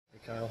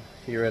Kyle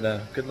here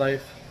at Good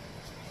Life.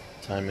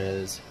 Time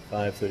is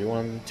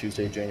 5:31,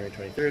 Tuesday, January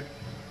 23rd.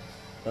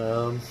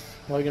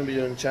 Probably going to be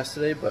doing chest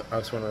today, but I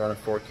just want to run a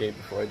 4K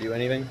before I do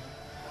anything.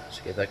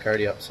 Just get that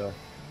cardio up, so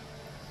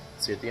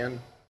see you at the end.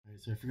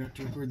 Alright, so I forgot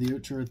to record the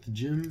outro at the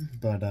gym,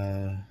 but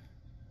yeah,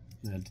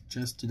 did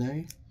chest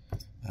today.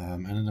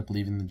 Ended up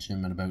leaving the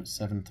gym at about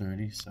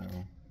 7:30, so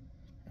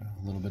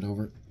a little bit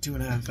over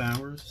 2.5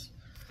 hours.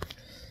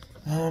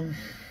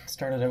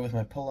 Started out with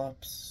my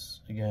pull-ups.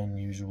 Again,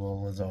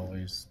 usual as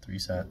always, 3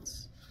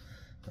 sets.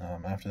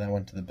 After that,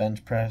 went to the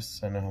bench press.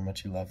 I know how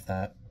much you love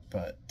that,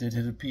 but did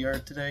hit a PR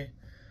today.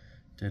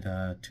 Did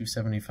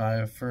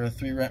 275 for a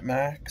 3-rep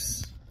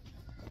max.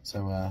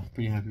 So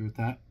pretty happy with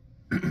that.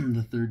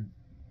 The 3rd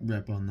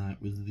rep on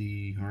that was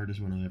the hardest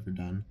one I've ever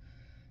done.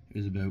 It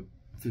was about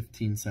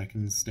 15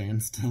 seconds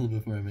standstill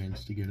before I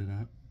managed to get it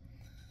up.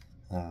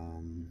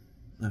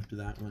 After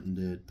that, went and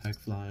did pec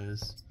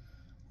flies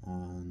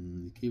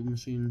on the cable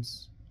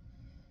machines.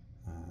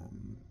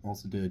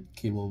 Also did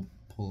cable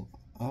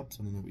pull-ups,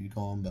 I don't know what you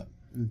call them, but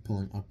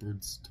pulling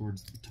upwards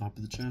towards the top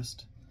of the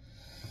chest.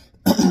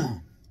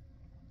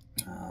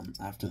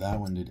 After that,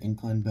 one did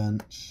incline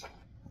bench.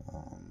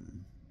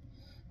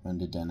 One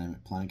did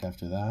dynamic plank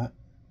after that.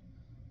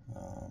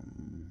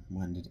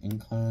 One did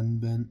incline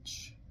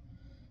bench.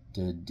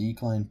 Did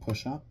decline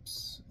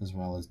push-ups as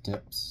well as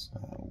dips.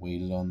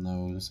 Weighted on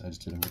those. I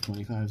just did them with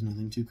 25s,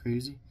 nothing too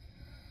crazy.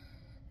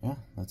 Yeah,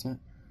 that's it.